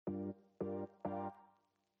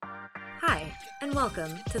Hi, and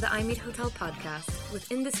welcome to the I Meet Hotel podcast with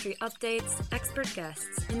industry updates, expert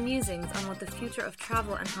guests, and musings on what the future of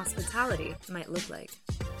travel and hospitality might look like.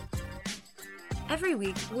 Every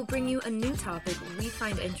week, we'll bring you a new topic we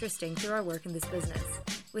find interesting through our work in this business,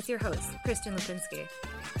 with your host, Christian Lipinski.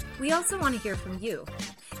 We also want to hear from you.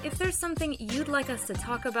 If there's something you'd like us to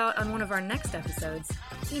talk about on one of our next episodes,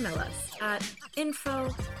 email us at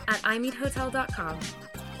info@imeethotel.com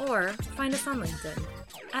or find us on LinkedIn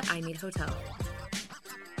at I Meet Hotel.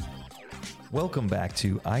 Welcome back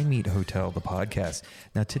to I Meet Hotel, the podcast.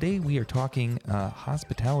 Now, today we are talking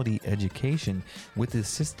hospitality education with the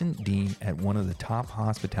Assistant Dean at one of the top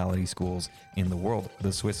hospitality schools in the world,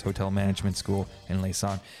 the Swiss Hotel Management School in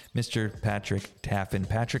Lausanne, Mr. Patrick Taffin.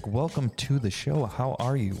 Patrick, welcome to the show. How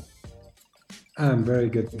are you? I'm very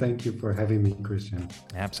good. Thank you for having me, Christian.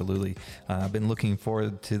 Absolutely. I've been looking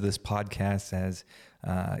forward to this podcast as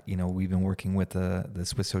we've been working with the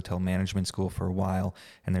Swiss Hotel Management School for a while,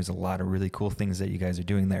 and there's a lot of really cool things that you guys are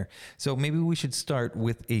doing there. So maybe we should start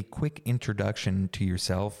with a quick introduction to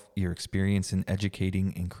yourself, your experience in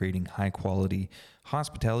educating and creating high-quality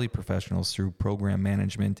hospitality professionals through program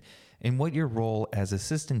management, and what your role as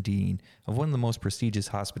Assistant Dean of one of the most prestigious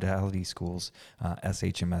hospitality schools,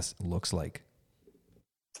 SHMS, looks like.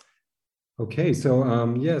 Okay,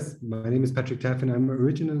 so yes, my name is Patrick Taffin. I'm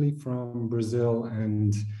originally from Brazil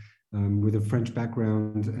and with a French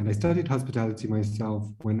background, and I studied hospitality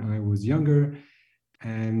myself when I was younger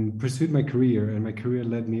and pursued my career, and my career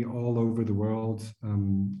led me all over the world.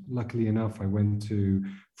 Luckily enough, I went to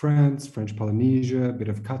France, French Polynesia, a bit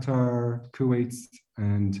of Qatar, Kuwait,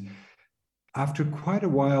 and after quite a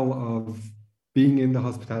while of being in the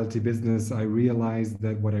hospitality business, I realized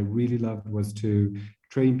that what I really loved was to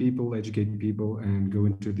train people, educate people, and go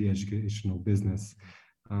into the educational business.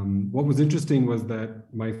 What was interesting was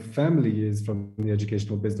that my family is from the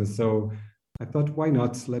educational business. So I thought, why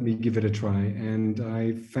not? Let me give it a try. And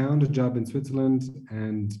I found a job in Switzerland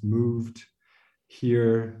and moved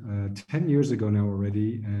here 10 years ago now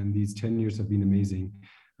already. And these 10 years have been amazing.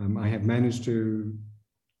 I have managed to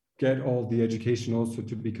get all the education also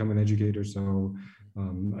to become an educator. So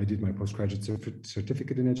I did my postgraduate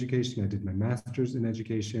certificate in education. I did my master's in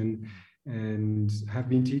education and have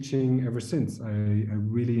been teaching ever since. I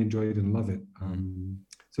really enjoy it and love it.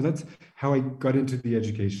 So that's how I got into the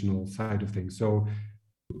educational side of things. So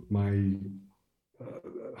my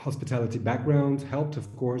hospitality background helped,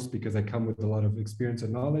 of course, because I come with a lot of experience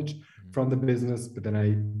and knowledge from the business, but then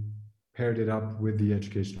I paired it up with the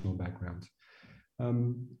educational background.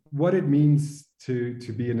 What it means to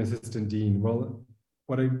be an assistant dean. Well,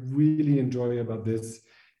 what I really enjoy about this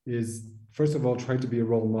is, first of all, trying to be a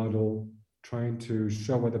role model, trying to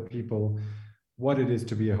show other people what it is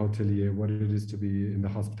to be a hotelier, what it is to be in the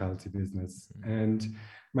hospitality business. And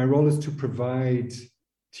my role is to provide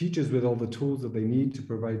teachers with all the tools that they need, to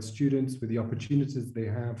provide students with the opportunities they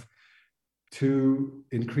have to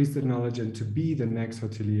increase their knowledge and to be the next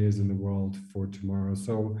hoteliers in the world for tomorrow.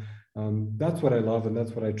 So that's what I love, and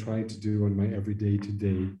that's what I try to do on my everyday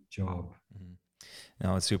to-day job.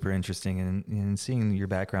 No, it's super interesting, and seeing your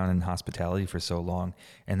background in hospitality for so long,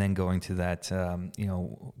 and then going to that,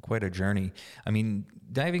 quite a journey. I mean,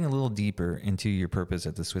 diving a little deeper into your purpose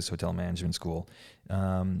at the Swiss Hotel Management School,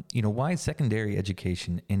 why is secondary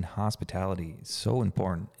education in hospitality so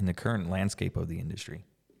important in the current landscape of the industry?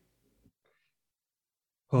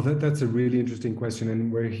 Well, that's a really interesting question,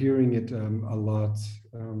 and we're hearing it a lot.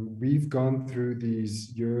 We've gone through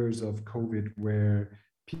these years of COVID where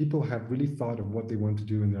people have really thought of what they want to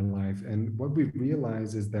do in their life. And what we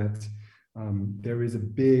realize is that there is a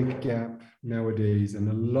big gap nowadays and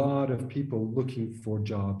a lot of people looking for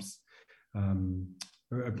jobs, a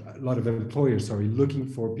lot of employers, looking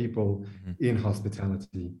for people in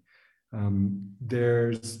hospitality.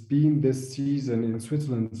 There's been this season in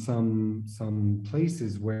Switzerland, some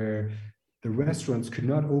places where the restaurants could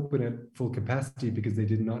not open at full capacity because they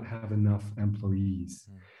did not have enough employees.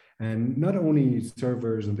 And not only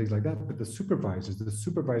servers and things like that, but the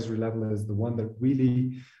supervisory level is the one that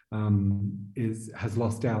really has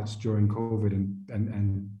lost out during COVID,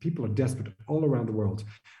 and people are desperate all around the world.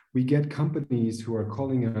 We get companies who are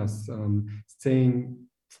calling us saying,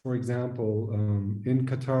 for example, in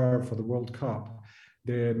Qatar for the World Cup,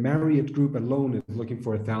 the Marriott Group alone is looking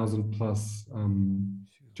for 1,000 plus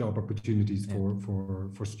job opportunities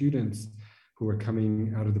for students who are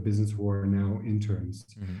coming out of the business, who are now interns.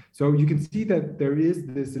 So you can see that there is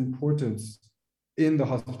this importance in the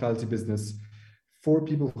hospitality business for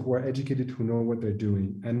people who are educated, who know what they're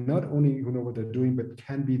doing, and not only who know what they're doing, but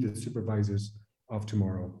can be the supervisors of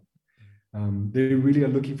tomorrow. They really are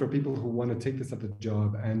looking for people who want to take this up the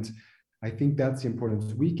job. And I think that's the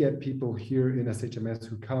importance. We get people here in SHMS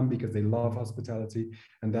who come because they love hospitality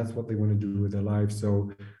and that's what they want to do with their lives.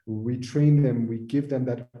 So we train them, we give them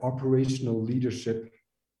that operational leadership.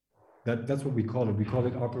 That's what we call it. We call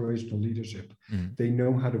it operational leadership. They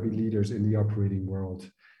know how to be leaders in the operating world.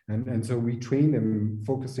 And so we train them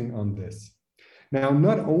focusing on this. Now,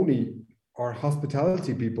 not only are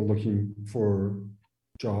hospitality people looking for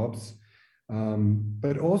jobs,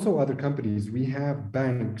 but also other companies. We have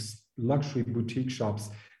banks, luxury boutique shops.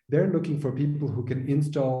 They're looking for people who can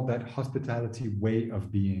install that hospitality way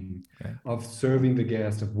of being, okay, of serving the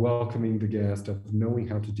guest, of welcoming the guest, of knowing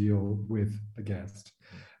how to deal with the guest.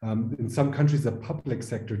 In some countries, the public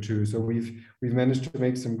sector too. So we've managed to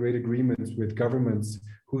make some great agreements with governments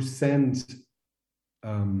who send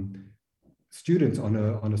students on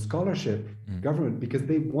a scholarship, government, because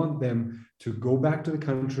they want them to go back to the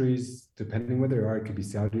countries, depending where they are. It could be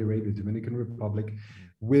Saudi Arabia, Dominican Republic,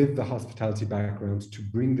 with the hospitality background, to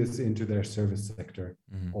bring this into their service sector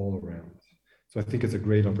all around. So I think it's a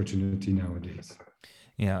great opportunity nowadays.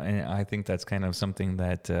 Yeah, and I think that's kind of something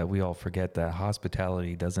that we all forget, that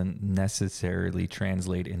hospitality doesn't necessarily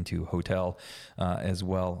translate into hotel as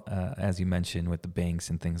well, as you mentioned with the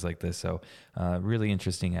banks and things like this. So really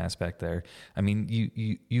interesting aspect there. I mean,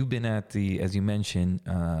 you've been at the, as you mentioned,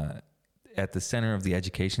 at the center of the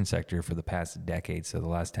education sector for the past decade, so the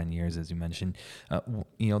last 10 years, as you mentioned.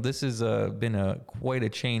 This has been quite a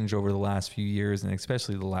change over the last few years, and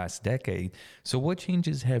especially the last decade. So what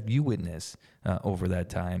changes have you witnessed over that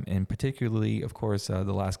time, and particularly, of course, the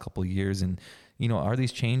last couple of years? And, are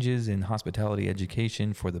these changes in hospitality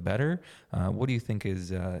education for the better? What do you think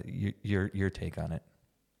is your take on it?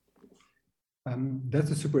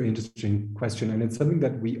 That's a super interesting question, and it's something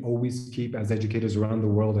that we always keep as educators around the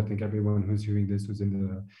world. I think everyone who's hearing this, who's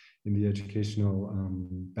in the educational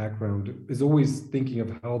background, is always thinking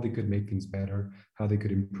of how they could make things better, how they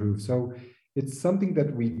could improve. So it's something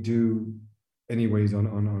that we do anyways on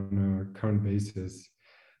a current basis.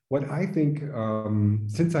 What I think,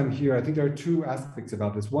 since I'm here, I think there are two aspects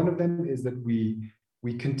about this. One of them is that we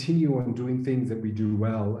continue on doing things that we do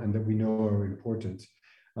well and that we know are important.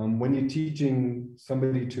 When you're teaching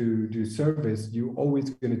somebody to do service, you're always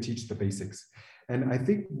going to teach the basics. And I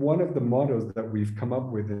think one of the mottos that we've come up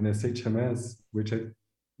with in SHMS, which I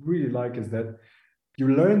really like, is that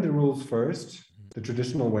you learn the rules first, the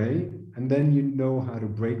traditional way, and then you know how to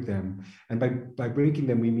break them. And by breaking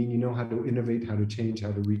them, we mean you know how to innovate, how to change,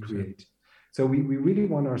 how to recreate. So we really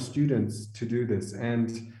want our students to do this.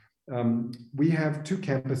 And we have two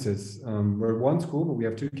campuses. We're one school, but we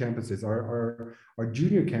have two campuses. Our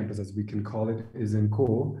junior campus, as we can call it, is in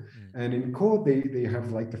Co. And in Co, they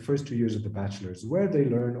have like the first 2 years of the bachelor's, where they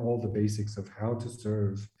learn all the basics of how to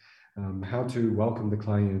serve, how to welcome the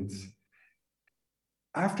clients.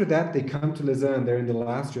 After that, they come to Lausanne, and they're in the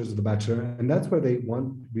last years of the bachelor, and that's where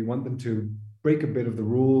we want them to break a bit of the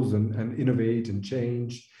rules and innovate and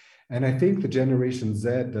change. And I think the Generation Z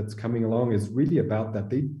that's coming along is really about that.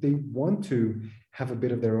 They want to have a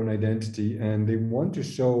bit of their own identity, and they want to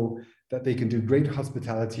show that they can do great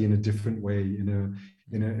hospitality in a different way, in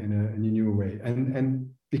a new way. And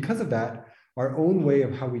because of that, our own way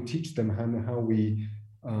of how we teach them and how we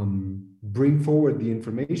bring forward the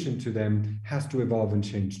information to them has to evolve and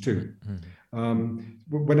change too.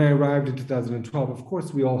 When I arrived in 2012, of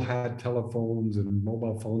course, we all had telephones and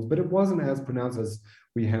mobile phones, but it wasn't as pronounced as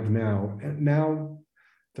we have now. And now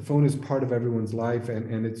the phone is part of everyone's life,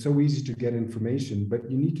 and it's so easy to get information,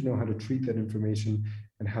 but you need to know how to treat that information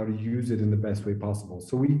and how to use it in the best way possible.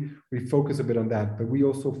 So we focus a bit on that, but we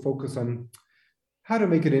also focus on how to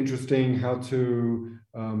make it interesting, how to,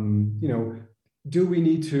 do we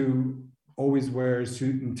need to always wear a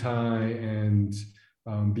suit and tie and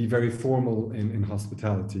be very formal in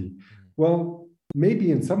hospitality? Well,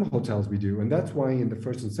 maybe in some hotels we do, and that's why in the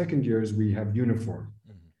first and second years we have uniform.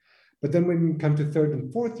 But then when we come to third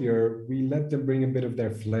and fourth year, we let them bring a bit of their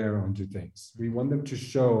flair onto things. We want them to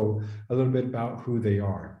show a little bit about who they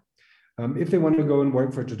are. If they want to go and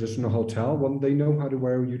work for a traditional hotel, well, they know how to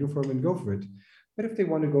wear a uniform and go for it. But if they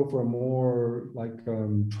want to go for a more like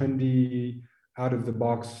trendy,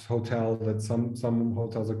 out-of-the-box hotel that some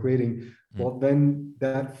hotels are creating, well, then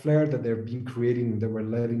that flair that they've been creating, that we're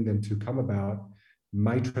letting them to come about,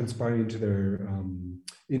 might transpire into their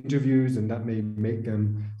interviews, and that may make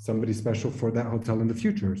them somebody special for that hotel in the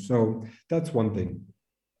future. So that's one thing.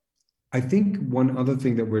 I think one other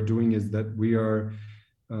thing that we're doing is that we are,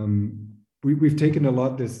 we've taken a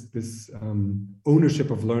lot this ownership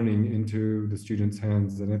of learning into the students'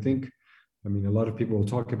 hands. And I think, a lot of people will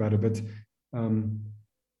talk about it, but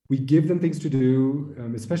we give them things to do,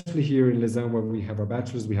 especially here in Lausanne, where we have our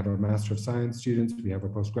bachelor's, we have our Master of Science students, we have our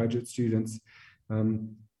postgraduate students.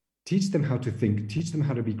 Teach them how to think, teach them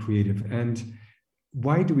how to be creative. And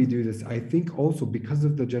why do we do this? I think also because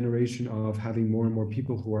of the generation of having more and more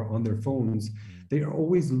people who are on their phones, they are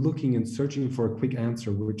always looking and searching for a quick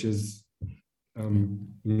answer, which is,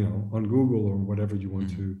 on Google or whatever you want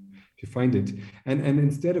to find it. And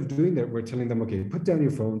instead of doing that, we're telling them, okay, put down your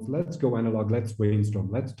phones, let's go analog, let's brainstorm,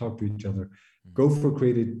 let's talk to each other, go for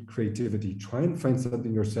creativity, try and find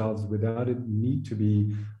something yourselves without it need to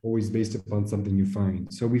be always based upon something you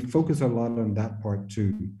find. So we focus a lot on that part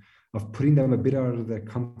too, of putting them a bit out of their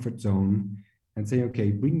comfort zone and saying, okay,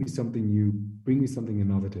 bring me something new, bring me something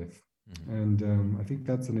innovative. And I think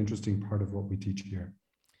that's an interesting part of what we teach here.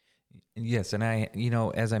 Yes, and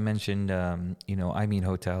as I mentioned, iMeet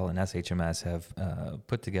Hotel and SHMS have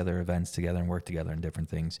put together events together and worked together on different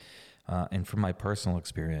things. And from my personal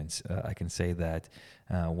experience, I can say that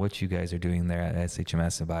what you guys are doing there at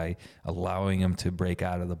SHMS by allowing them to break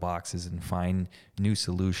out of the boxes and find new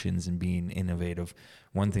solutions and being innovative,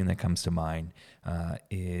 one thing that comes to mind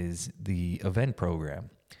is the event program.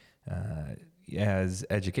 As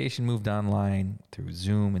education moved online through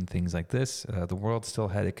Zoom and things like this, the world still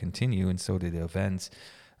had to continue, and so did events.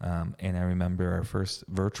 And I remember our first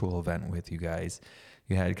virtual event with you guys.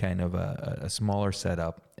 You had kind of a smaller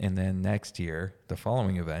setup, and then next year, the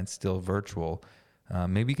following event, still virtual.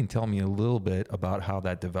 Maybe you can tell me a little bit about how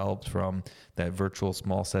that developed from that virtual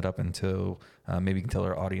small setup until maybe you can tell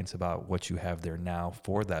our audience about what you have there now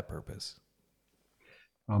for that purpose.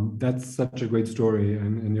 That's such a great story,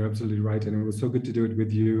 and you're absolutely right. And it was so good to do it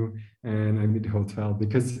with you and iMeet Hotel,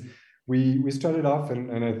 because we started off,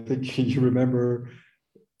 and I think you remember,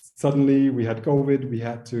 suddenly we had COVID, we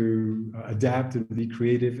had to adapt and be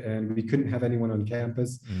creative, and we couldn't have anyone on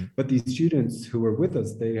campus. But these students who were with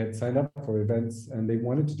us, they had signed up for events and they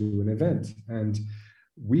wanted to do an event. And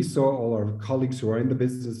we saw all our colleagues who are in the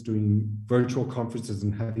business doing virtual conferences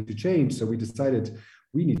and having to change. So we decided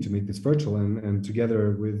we need to make this virtual, and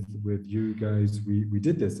together with you guys, we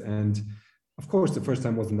did this. And of course, the first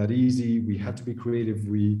time wasn't that easy. We had to be creative.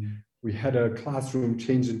 We had a classroom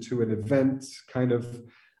change into an event kind of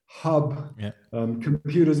hub. Yeah.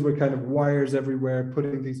 Computers were kind of wires everywhere,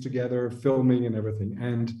 putting things together, filming and everything.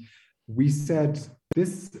 And we said,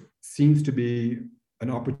 this seems to be an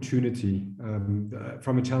opportunity.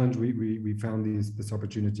 From a challenge, we found this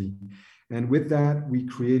opportunity. And with that, we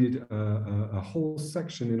created a whole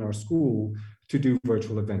section in our school to do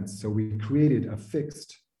virtual events. So we created a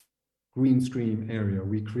fixed green screen area.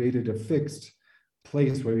 We created a fixed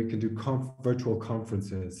place where we can do virtual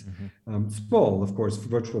conferences. Small, of course,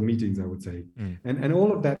 virtual meetings, I would say. And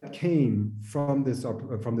all of that came from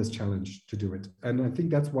this challenge to do it. And I think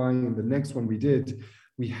that's why in the next one we did,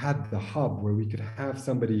 we had the hub where we could have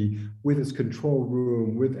somebody with his control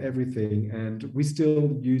room, with everything, and we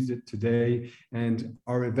still use it today. And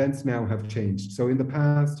our events now have changed. So in the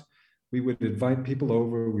past, we would invite people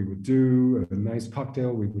over, we would do a nice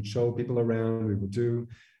cocktail, we would show people around, we would do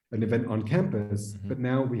an event on campus, but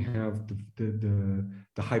now we have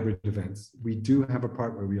the hybrid events. We do have a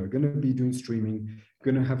part where we are going to be doing streaming,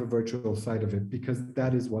 going to have a virtual side of it, because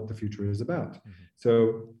that is what the future is about.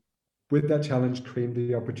 So with that challenge came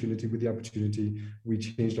the opportunity. With the opportunity, we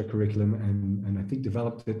changed our curriculum and I think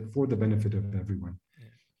developed it for the benefit of everyone.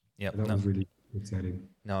 Yeah, so that was really exciting.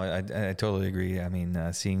 No, I totally agree. I mean,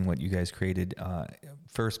 seeing what you guys created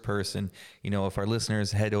first person, if our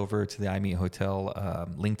listeners head over to the iMeet Hotel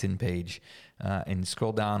LinkedIn page and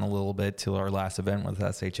scroll down a little bit to our last event with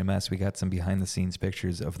SHMS, we got some behind the scenes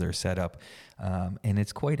pictures of their setup. And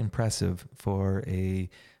it's quite impressive for a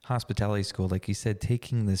hospitality school, like you said,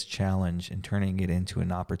 taking this challenge and turning it into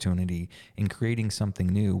an opportunity and creating something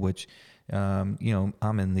new, which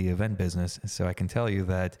I'm in the event business, so I can tell you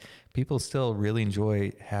that people still really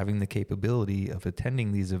enjoy having the capability of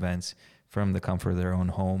attending these events from the comfort of their own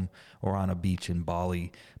home or on a beach in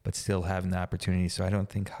Bali, but still having the opportunity. So I don't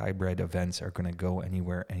think hybrid events are going to go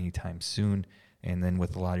anywhere anytime soon. And then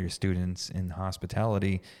with a lot of your students in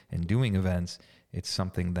hospitality and doing events, it's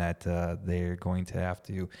something that they're going to have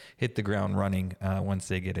to hit the ground running once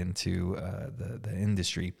they get into the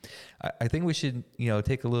industry. I think we should,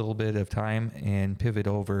 take a little bit of time and pivot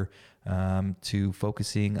over to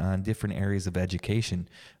focusing on different areas of education,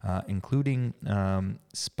 including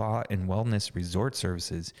spa and wellness resort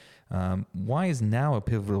services. Why is now a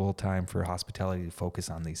pivotal time for hospitality to focus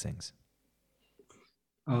on these things?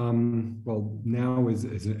 Well, now is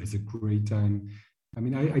a great time. I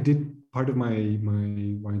mean, I did part of my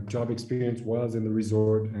job experience was in the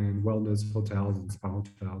resort and wellness hotels and spa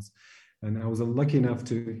hotels. And I was lucky enough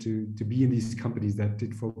to be in these companies that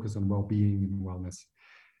did focus on well-being and wellness.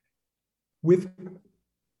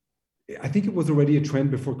 I think it was already a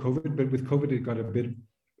trend before COVID, but with COVID, it got a bit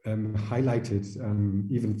highlighted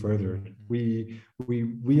even further. We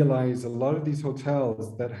realize a lot of these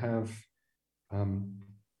hotels that have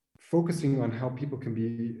focusing on how people can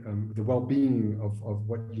be the well-being of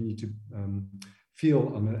what you need to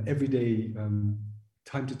feel on an everyday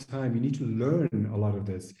time to time. You need to learn a lot of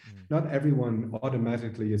this. Not everyone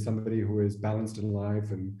automatically is somebody who is balanced in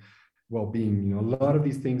life and well-being. You know, a lot of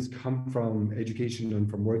these things come from education and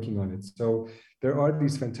from working on it. So there are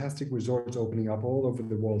these fantastic resorts opening up all over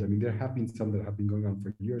the world. I mean, there have been some that have been going on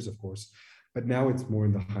for years, of course, but now it's more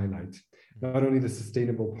in the highlight. Not only the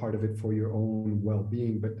sustainable part of it for your own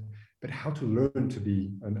well-being, but how to learn to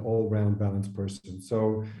be an all-round balanced person.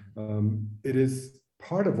 So it is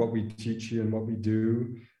part of what we teach here and what we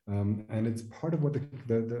do, and it's part of what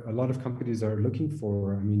a lot of companies are looking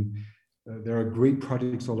for. I mean, there are great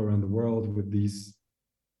projects all around the world with these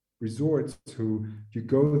resorts who you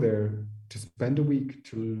go there to spend a week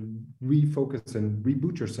to refocus and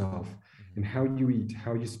reboot yourself in how you eat,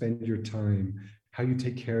 how you spend your time, how you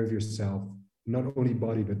take care of yourself, not only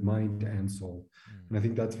body, but mind and soul. And I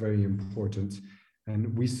think that's very important.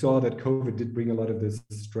 And we saw that COVID did bring a lot of this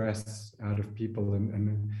stress out of people.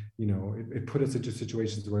 And you know, it put us into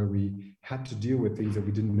situations where we had to deal with things that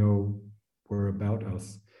we didn't know were about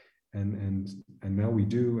us. And now we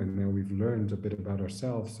do, and now we've learned a bit about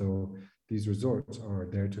ourselves. So these resorts are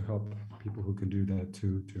there to help people who can do that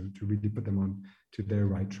to really put them on to their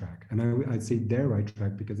right track. And I'd say their right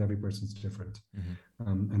track because every person's different.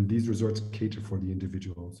 And these resorts cater for the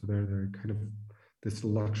individual. So they're kind of this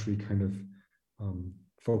luxury kind of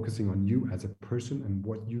focusing on you as a person and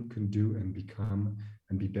what you can do and become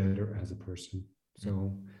and be better as a person.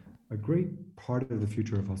 So a great part of the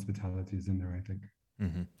future of hospitality is in there, I think.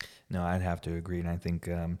 No, I'd have to agree. And I think,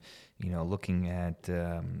 you know, looking at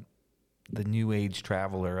the new age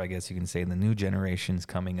traveler, I guess you can say, the new generations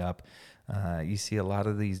coming up, you see a lot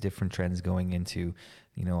of these different trends going into,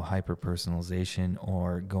 you know, hyper personalization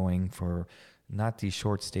or going for not these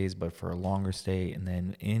short stays, but for a longer stay. And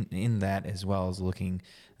then in that as well as looking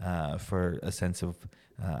for a sense of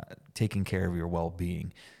taking care of your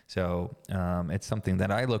well-being. So it's something that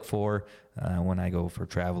I look for when I go for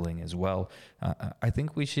traveling as well. I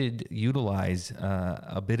think we should utilize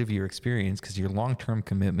a bit of your experience because your long-term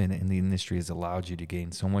commitment in the industry has allowed you to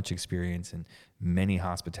gain so much experience in many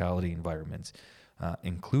hospitality environments,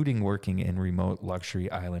 including working in remote luxury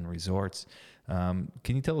island resorts.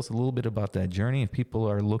 Can you tell us a little bit about that journey? If people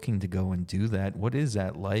are looking to go and do that, what is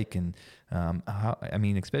that like? And how, I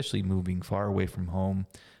mean, especially moving far away from home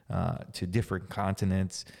to different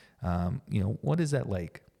continents, you know, what is that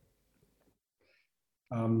like?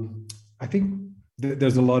 I think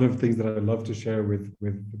there's a lot of things that I love to share with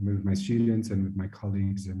my students and with my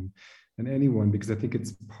colleagues and anyone, because I think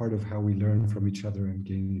it's part of how we learn from each other and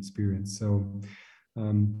gain experience. So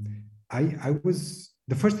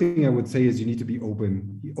the first thing I would say is you need to be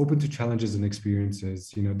open to challenges and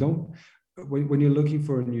experiences. You know, when you're looking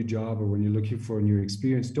for a new job or when you're looking for a new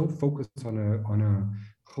experience, don't focus on a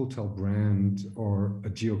hotel brand or a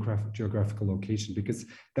geographical location, because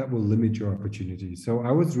that will limit your opportunities. So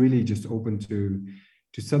I was really just open to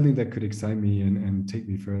something that could excite me and take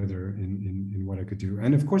me further in what I could do.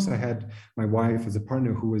 And of course, I had my wife as a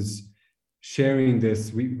partner who was sharing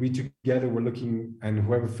this. We together were looking, and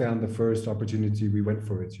whoever found the first opportunity, we went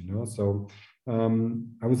for it, you know. So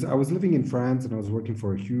I was living in France and I was working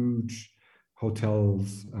for a huge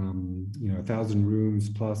hotels, you know, 1,000 rooms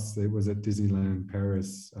plus. It was at Disneyland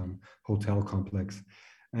Paris hotel complex.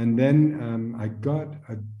 And then I got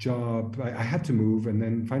a job. I had to move, and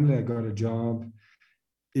then finally I got a job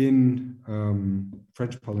in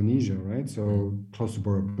French Polynesia, right? So close to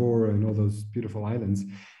Bora Bora and all those beautiful islands.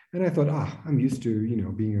 And I thought, I'm used to, you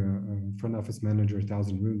know, being a front office manager,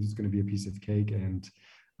 1,000 rooms, it's going to be a piece of cake. And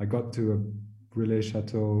I got to a Relais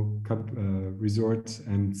Chateau resort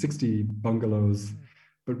and 60 bungalows,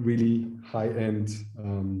 but really high-end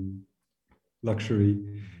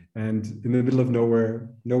luxury. And in the middle of nowhere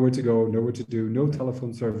to go, nowhere to do, no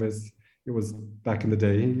telephone service. It was back in the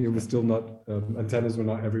day. It was still not, antennas were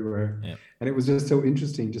not everywhere. Yeah. And it was just so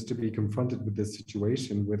interesting just to be confronted with this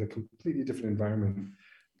situation with a completely different environment.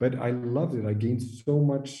 But I loved it. I gained so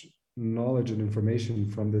much knowledge and information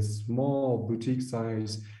from this small boutique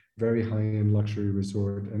size, very high-end luxury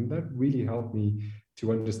resort. And that really helped me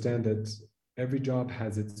to understand that every job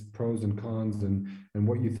has its pros and cons, and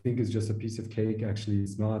what you think is just a piece of cake actually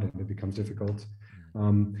is not, and it becomes difficult.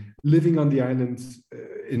 Living on the islands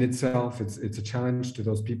in itself, it's a challenge to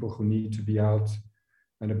those people who need to be out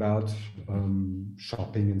and about,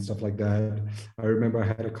 shopping and stuff like that. I remember I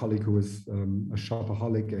had a colleague who was a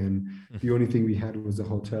shopaholic, and the only thing we had was a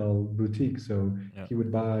hotel boutique. So he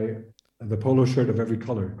would buy the polo shirt of every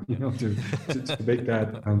color, you know, to make that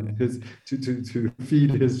to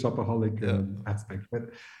feed his shopaholic aspect. But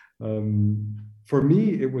for me,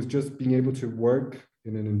 it was just being able to work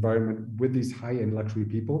in an environment with these high-end luxury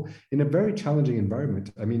people in a very challenging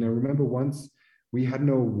environment. I mean, I remember once we had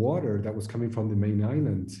no water that was coming from the main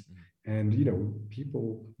island, and you know,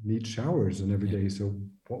 people need showers and every day. So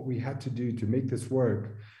what we had to do to make this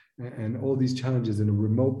work, and all these challenges in a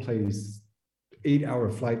remote place, 8-hour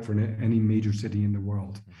flight for any major city in the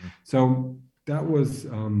world. So that was,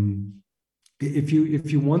 if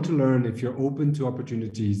you want to learn, if you're open to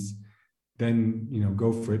opportunities, then, you know,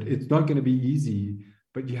 go for it. It's not going to be easy,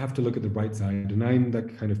 but you have to look at the bright side. And I'm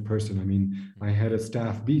that kind of person. I mean, I had a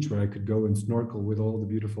staff beach where I could go and snorkel with all the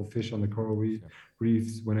beautiful fish on the coral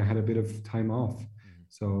reefs when I had a bit of time off.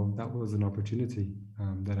 So that was an opportunity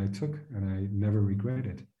that I took, and I never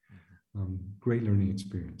regretted. Great learning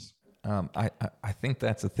experience. I think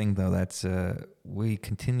that's the thing, though. That's we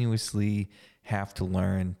continuously have to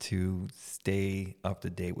learn to stay up to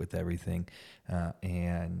date with everything,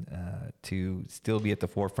 and to still be at the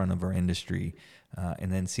forefront of our industry,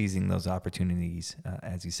 and then seizing those opportunities,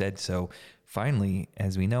 as you said. So finally,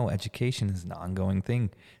 as we know, education is an ongoing thing.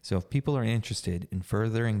 So if people are interested in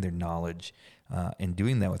furthering their knowledge and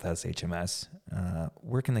doing that with SHMS,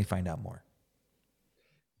 where can they find out more?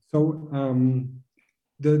 So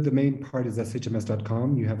the main part is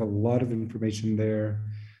shms.com. You have a lot of information there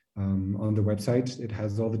on the website. It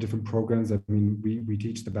has all the different programs. I mean, we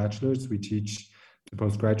teach the bachelors, we teach the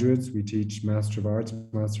postgraduates, we teach Master of Arts,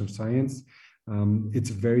 Master of Science. It's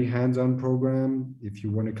a very hands-on program. If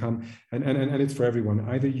you want to come, and it's for everyone.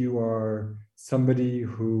 Either you are somebody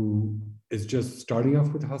who is just starting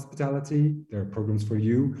off with hospitality, there are programs for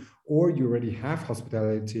you, or you already have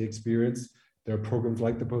hospitality experience. There are programs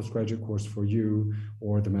like the postgraduate course for you,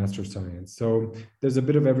 or the Master of Science. So there's a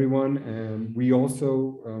bit of everyone. And we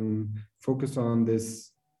also focus on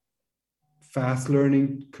this fast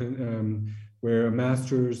learning where a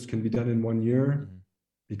master's can be done in 1 year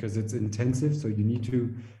because it's intensive. So you need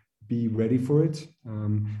to be ready for it.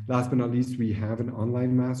 Last but not least, we have an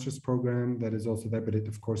online master's program that is also there, but it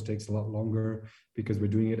of course takes a lot longer because we're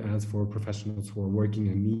doing it as for professionals who are working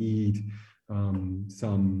and need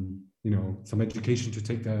some education to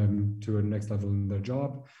take them to a next level in their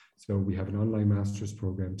job. So we have an online master's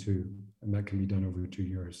program too, and that can be done over 2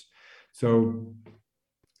 years. So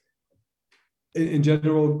in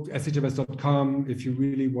general, shms.com, if you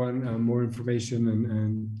really want more information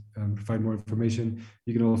and provide more information,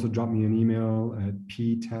 you can also drop me an email at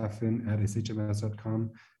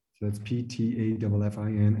ptaffin@shms.com. So that's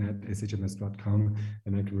ptaffin@shms.com,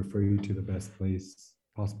 and I can refer you to the best place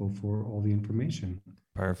possible for all the information.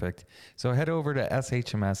 Perfect. So head over to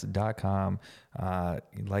shms.com.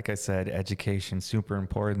 Like I said, education super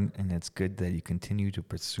important, and it's good that you continue to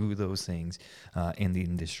pursue those things in the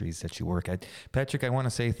industries that you work at. Patrick, I want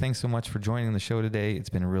to say thanks so much for joining the show today. It's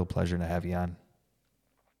been a real pleasure to have you on.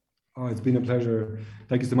 Oh, it's been a pleasure.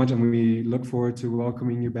 Thank you so much, and we look forward to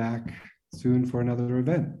welcoming you back soon for another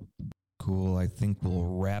event. Cool. I think we'll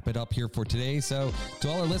wrap it up here for today. So to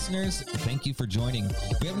all our listeners, thank you for joining.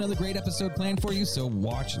 We have another great episode planned for you, so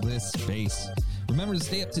watch this space. Remember to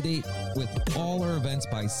stay up to date with all our events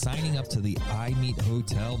by signing up to the iMeet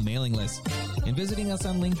Hotel mailing list and visiting us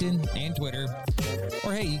on LinkedIn and Twitter.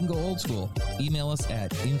 Or hey, you can go old school. Email us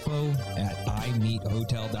at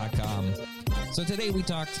info@imeethotel.com. So today we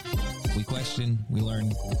talked, we questioned, we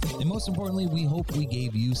learned, and most importantly, we hope we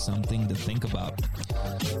gave you something to think about.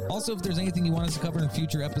 Also, if there's anything you want us to cover in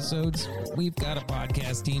future episodes, we've got a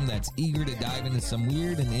podcast team that's eager to dive into some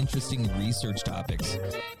weird and interesting research topics.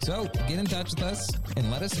 So get in touch with us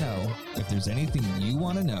and let us know if there's anything you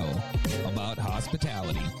want to know about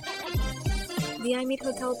hospitality. The iMeet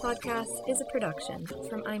Hotel podcast is a production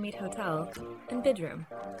from iMeet Hotel and Bidroom,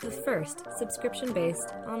 the first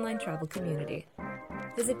subscription-based online travel community.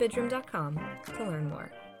 Visit bidroom.com to learn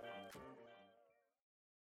more.